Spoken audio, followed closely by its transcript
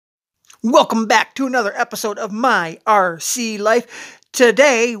Welcome back to another episode of My RC Life.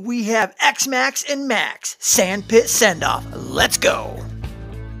 Today we have Xmaxx and Maxx Sandpit-Send off. Let's go.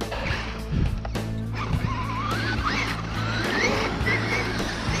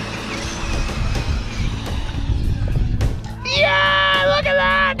 Yeah, look at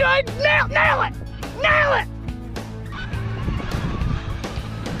that! Nail it! Nail it!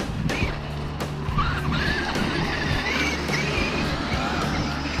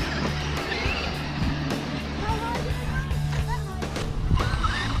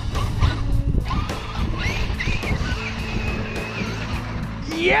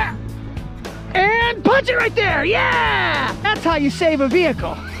 Yeah! And punch it right there! Yeah! That's how you save a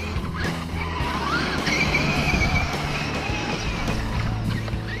vehicle.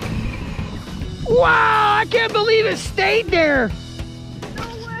 Wow! I can't believe it stayed there! No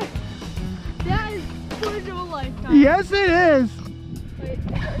way! That is footage of a lifetime. Yes, it is! Wait,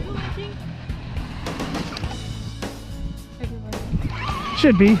 are you watching?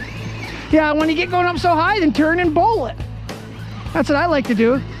 Should be. Yeah, when you get going up so high, then turn and bowl it. That's what I like to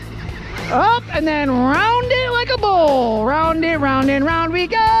do. Up and then round it like a bowl. Round it, round and round we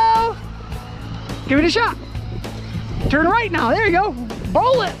go. Give it a shot. Turn right now. There you go.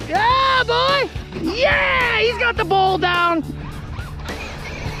 Bowl it. Yeah, boy. Yeah, he's got the bowl down.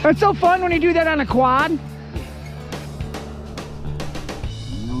 It's so fun when you do that on a quad.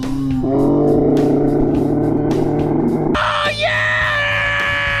 Oh, yeah!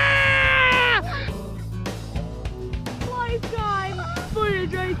 Lifetime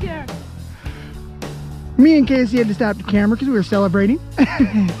footage right there. Me and Casey had to stop the camera because we were celebrating. The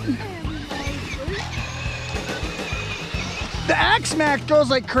Xmaxx goes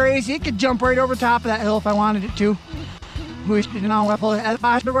like crazy. It could jump right over top of that hill if I wanted it to. It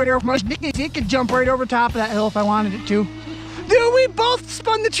could jump right over top of that hill if I wanted it to. Dude, we both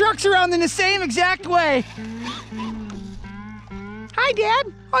spun the trucks around in the same exact way. Hi,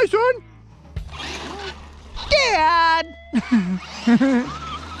 Dad. Hi, son. Dad.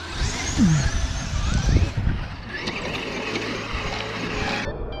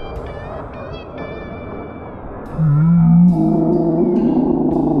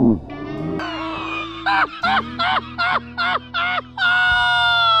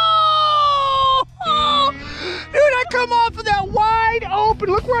 Dude, I come off of that wide open.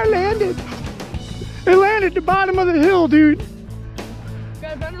 Look where I landed. It landed at the bottom of the hill, dude.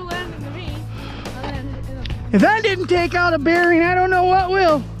 Got a better landing than me. I landed in a... If that didn't take out a bearing, I don't know what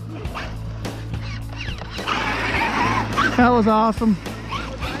will. That was awesome.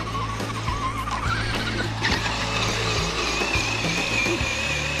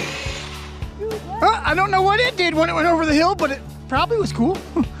 I don't know what it did when it went over the hill, but it probably was cool.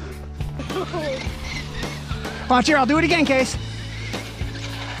 Watch here, I'll do it again, Case.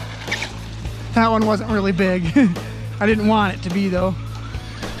 That one wasn't really big. I didn't want it to be, though.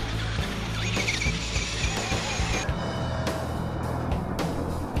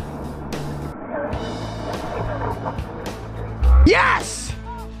 Yes!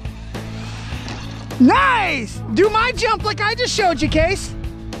 Nice! Do my jump like I just showed you, Case.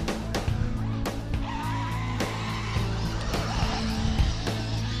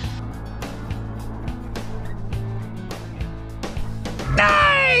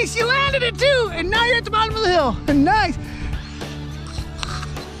 Nice! You landed it too! And now you're at the bottom of the hill. Nice!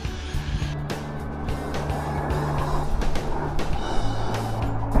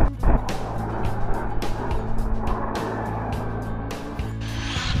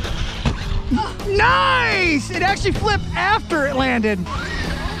 Nice! It actually flipped after it landed.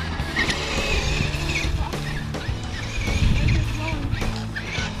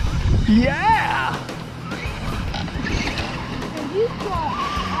 Yeah! And you thought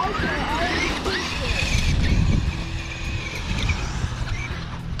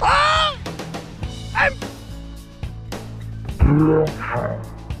Oh!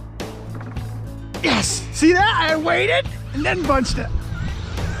 Yes! See that? I waited and then bunched it.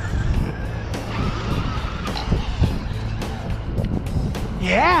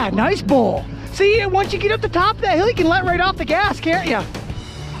 Yeah, nice bowl. See, once you get up the top of that hill, you can let right off the gas, can't you?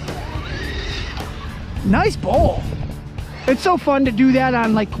 Nice bowl. It's so fun to do that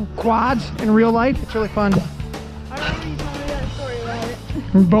on like quads in real life. It's really fun. I remember you told me that story about it.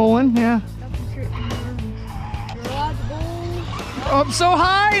 Bowling, yeah. That's some shit. You're allowed to bowl. Up so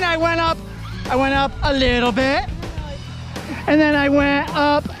high, and I went up a little bit, and then I went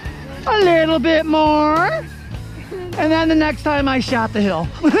up a little bit more, and then the next time I shot the hill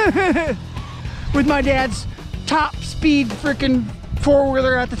with my dad's top speed freaking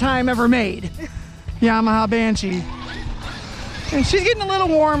four-wheeler at the time ever made. Yamaha Banshee. And she's getting a little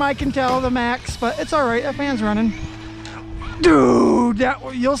warm, I can tell, the Maxx, but it's all right. That fan's running. Dude,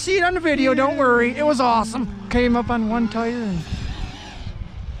 you'll see it on the video. Don't worry. It was awesome. Came up on one tire and...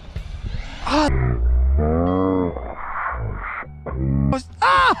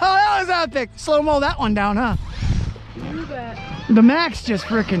 Oh, that was epic. Slow-mo that one down, huh? You bet. The Maxx just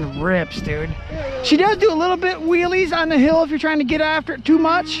freaking rips, dude. She does do a little bit wheelies on the hill if you're trying to get after it too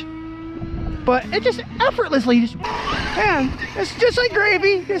much. But it just effortlessly just, man, it's just like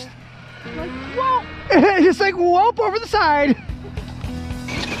gravy. Just Like, whoa! just like whoop over the side.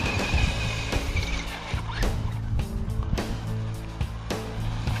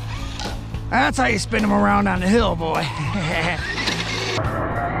 That's how you spin them around on the hill, boy.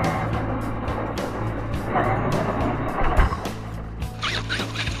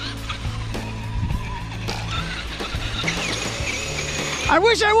 I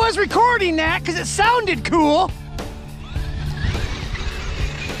wish I was recording that because it sounded cool.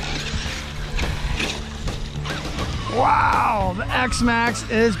 Wow, the Xmaxx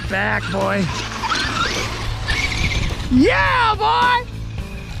is back, boy. Yeah, boy!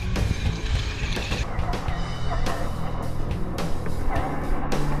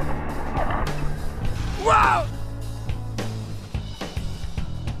 Wow!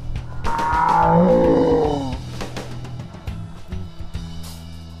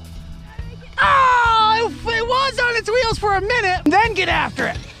 Oh, it was on its wheels for a minute, then get after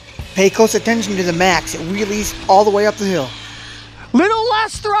it. Pay close attention to the Maxx. It wheelies all the way up the hill. Little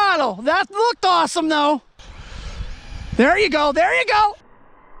less throttle. That looked awesome, though. There you go. There you go.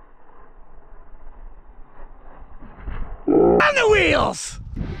 On the wheels.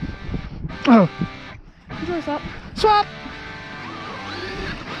 Oh. What's up? Swap.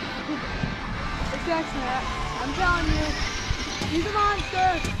 It's Xmaxx. I'm telling you. He's a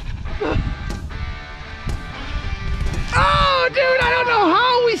monster. Oh, dude, I don't know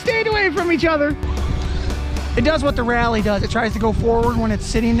how we stayed away from each other. It does what the rally does. It tries to go forward when it's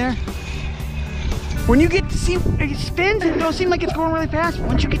sitting there. When you get to see, it spins and it don't seem like it's going really fast. But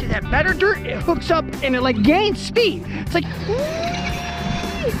once you get to that better dirt, it hooks up and it like gains speed. It's like,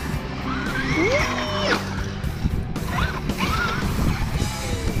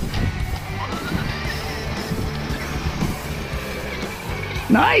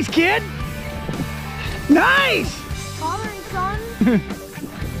 nice, kid. Nice. Father and son.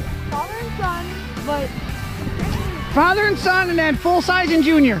 Father and son, but Father and son, and then full size and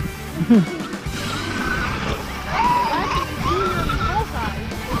junior. actually junior and full size.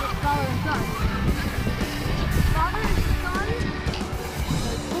 It's father and son. Father and son,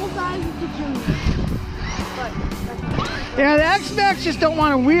 but full size is the junior. But that's Yeah, the Xmaxx just don't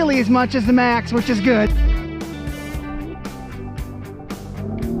want to wheelie as much as the Maxx, which is good.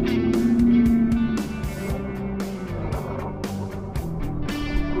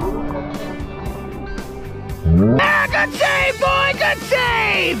 Ah, good save, boy, good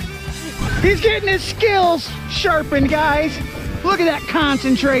save! He's getting his skills sharpened, guys. Look at that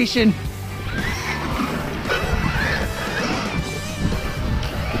concentration.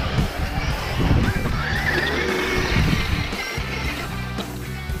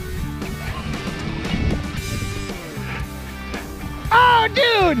 Oh,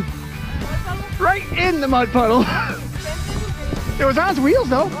 dude! Right in the mud puddle. It was on its wheels,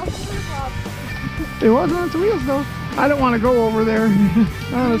 though. It was on its wheels, though. I don't want to go over there,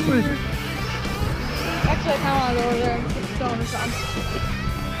 honestly. actually I kinda wanna go over there and get the stone or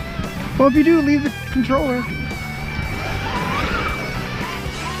something. Well, if you do, leave the controller.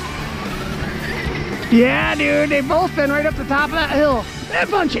 Yeah, dude, they've both been right up the top of that hill. That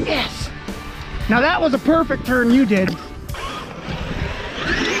bunch of yes. Now that was a perfect turn you did.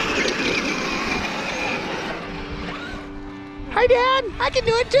 Hi, Dad. I can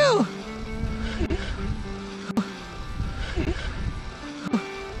do it too.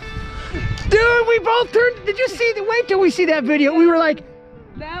 Dude, we both turned. Did you see? Wait till we see that video. We were like,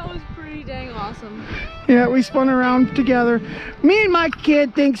 That was pretty dang awesome. yeah, we spun around together. Me and my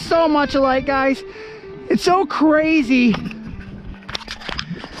kid think so much alike, guys. It's so crazy.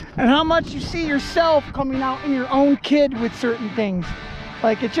 And how much you see yourself coming out in your own kid with certain things.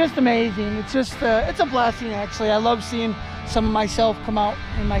 Like, it's just amazing. It's just, it's a blessing, actually. I love seeing some of myself come out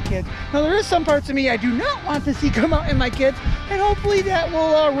in my kids. Now, there is some parts of me I do not want to see come out in my kids, and hopefully that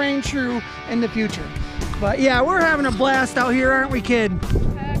will reign true in the future. But yeah, we're having a blast out here, aren't we, kid?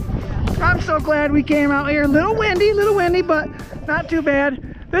 I'm so glad we came out here. A little windy, but not too bad.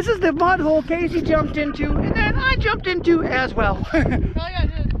 This is the mud hole Casey jumped into, and then I jumped into as well. All you gotta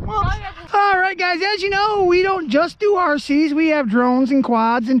do is All right, guys, as you know, we don't just do RCs. We have drones and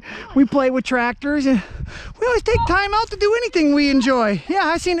quads, and we play with tractors, and we always take time out to do anything we enjoy. Yeah,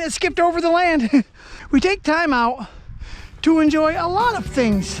 I seen it skipped over the land. We take time out to enjoy a lot of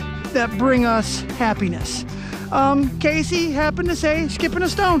things that bring us happiness. Casey happened to say skipping a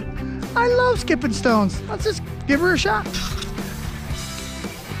stone. I love skipping stones. Let's just give her a shot.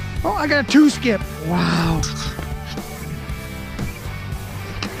 Oh, I got a 2 skip. Wow.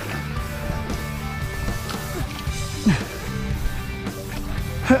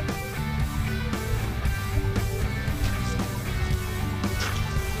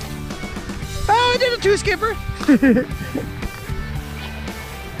 Oh, I did a 2 skipper.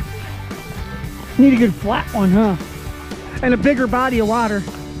 Need a good flat one, huh? And a bigger body of water.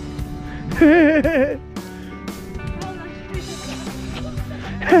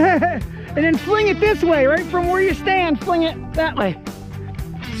 And then fling it this way, right from where you stand, fling it that way.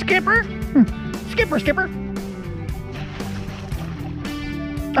 Skipper. Skipper, skipper.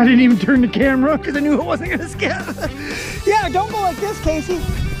 I didn't even turn the camera because I knew it wasn't gonna skip. Yeah, don't go like this, Casey.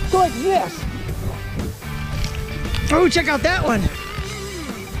 Go like this. Oh, check out that one.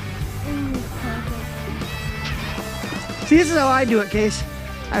 See, this is how I do it, Case.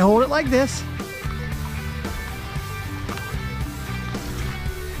 I hold it like this.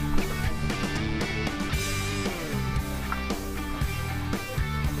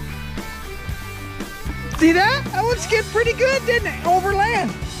 See that? That one skipped pretty good, didn't it? Over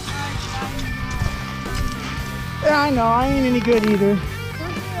land. Yeah, I know. I ain't any good either.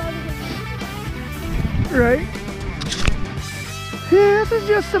 Right? Yeah, this is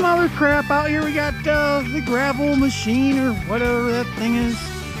just some other crap out here. We got the gravel machine or whatever that thing is.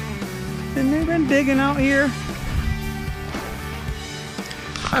 And they've been digging out here.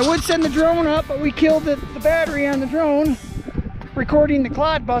 I would send the drone up, but we killed the battery on the drone recording the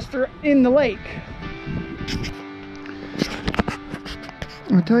clodbuster in the lake.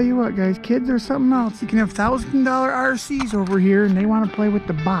 I'll tell you what, guys, kids are something else. You can have $1,000 RCs over here and they want to play with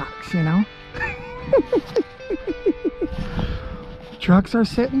the box, you know? Trucks are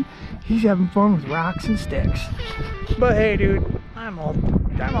sitting, he's having fun with rocks and sticks. But hey, dude, I'm all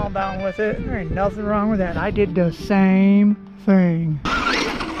down with it. There ain't nothing wrong with that. I did the same thing.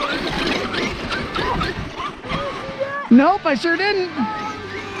 Nope, I sure didn't.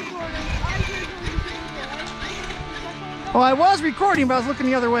 Well, I was recording, but I was looking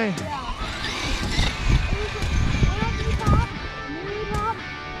the other way.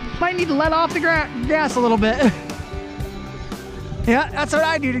 Might need to let off the gas a little bit. Yeah, that's what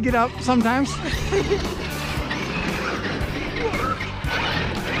I do to get up sometimes.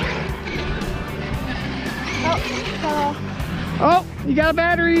 Oh, you got a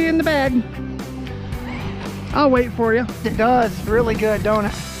battery in the bag. I'll wait for you. It does really good, don't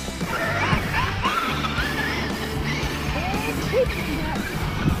it?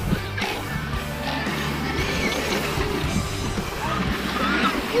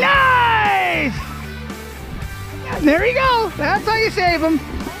 Nice! There you go. That's how you save them.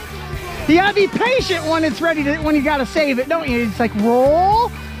 You gotta be patient when it's ready to, when you gotta save it, don't you? It's like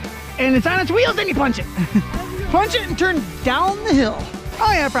roll, and it's on its wheels, then you punch it. Punch it and turn down the hill.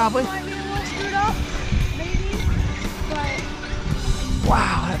 Oh yeah, probably. Might be a little screwed up, maybe, but...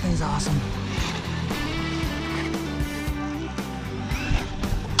 Wow, that thing's awesome.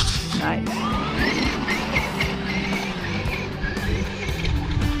 Nice.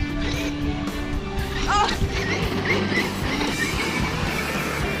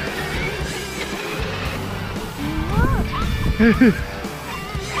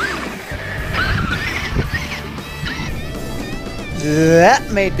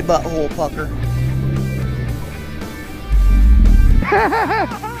 That made the butthole pucker.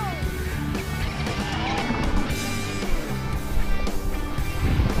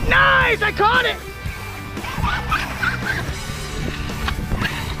 Nice! I caught it!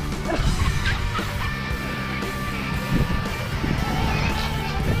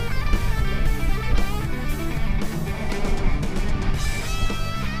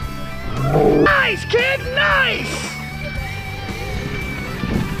 Nice, kid! Nice!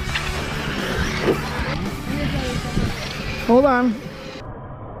 Hold on.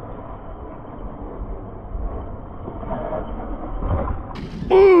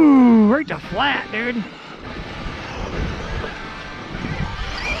 Ooh, right to flat, dude.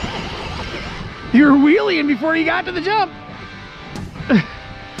 You were wheeling before you got to the jump.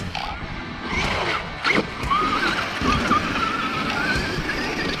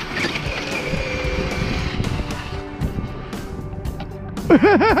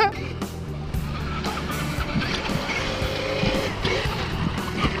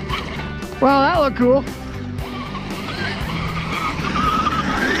 Well, that looked cool.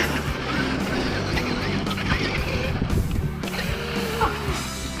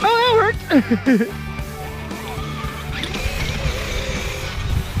 Oh, that worked.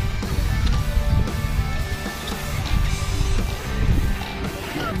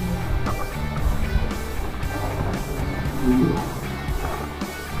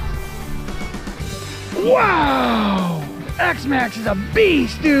 Wow! Xmaxx is a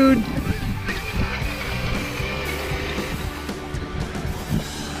beast, dude!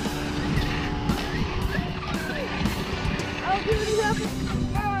 Oh, dude, he's up.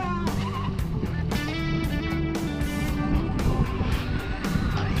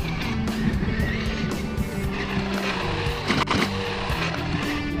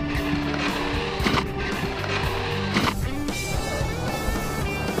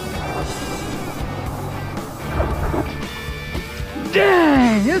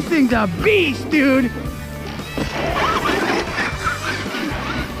 Dang, this thing's a beast, dude!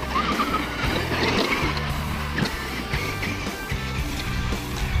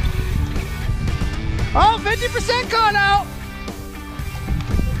 Oh, 50% gone out!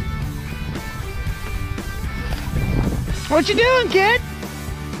 What you doing, kid?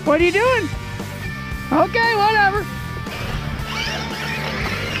 What are you doing? Okay, whatever.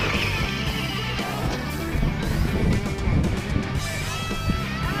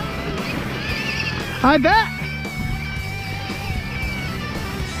 I bet.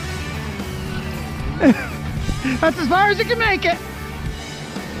 That's as far as you can make it.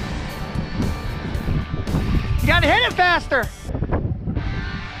 You gotta hit it faster.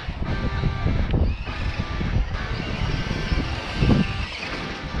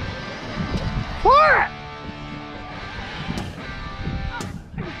 For it.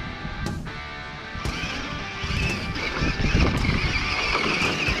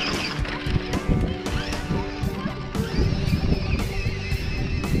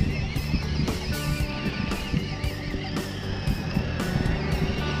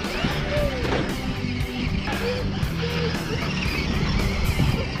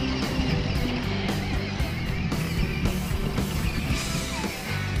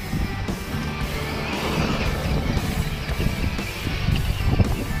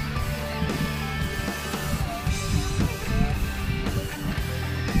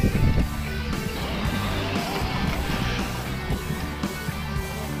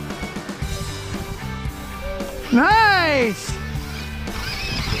 Nice!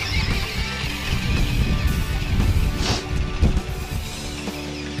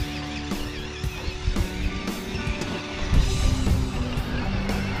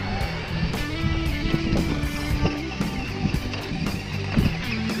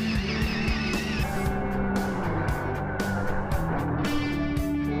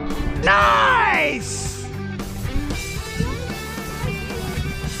 Nice!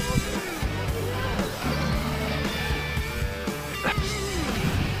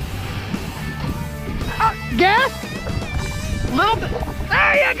 Gas? Little bit.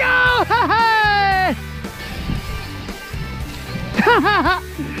 There you go! Hey!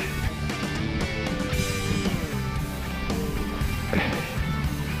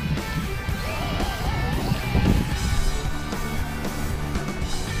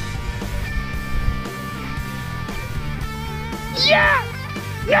 Yeah!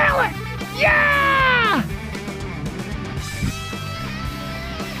 Nail it! Yeah!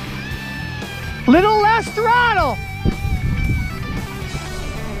 Little less throttle.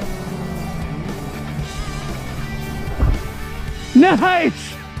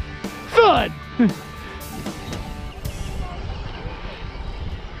 Nice. Good.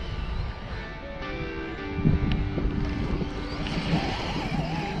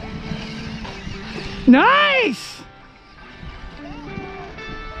 Nice.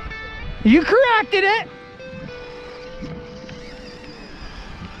 You corrected it.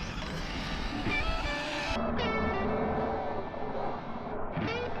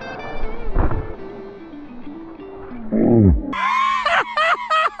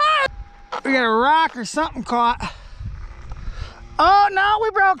 We got a rock or something caught. Oh no,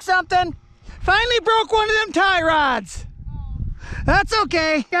 we broke something. Finally broke one of them tie rods. That's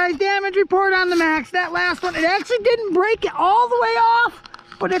okay. Guys, damage report on the Maxx. That last one, it actually didn't break it all the way off,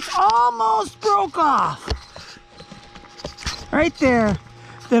 but it's almost broke off. Right there.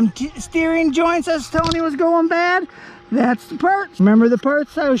 Them steering joints, as Tony was going bad, that's the parts. Remember the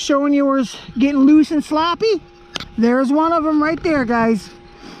parts I was showing you was getting loose and sloppy? There's one of them right there, guys.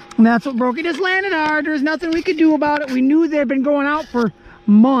 And that's what broke it. Just landed hard. There's nothing we could do about it. We knew they'd been going out for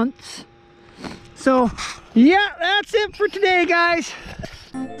months. So, yeah, that's it for today, guys.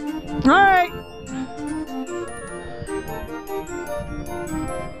 All right.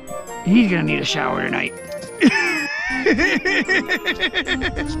 He's gonna need a shower tonight.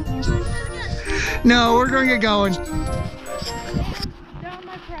 No, we're gonna get going. Down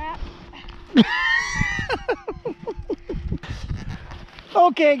my crap.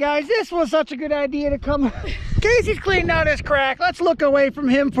 Okay, guys, this was such a good idea to come. Casey's cleaned out his crack. Let's look away from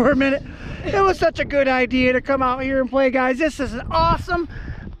him for a minute. It was such a good idea to come out here and play, guys. This is an awesome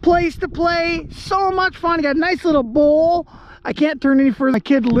place to play. So much fun. Got a nice little bowl. I can't turn any further. My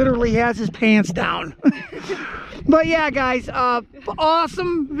kid literally has his pants down. But yeah, guys,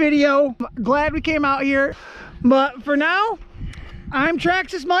 awesome video. Glad we came out here. But for now, I'm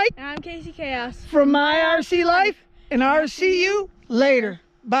Traxxas Mike. And I'm Casey Chaos. From My RC Life, and I'll see you later.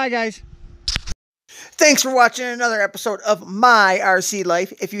 Bye, guys. Thanks for watching another episode of My RC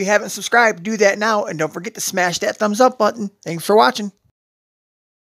Life. If you haven't subscribed, do that now. And don't forget to smash that thumbs up button. Thanks for watching.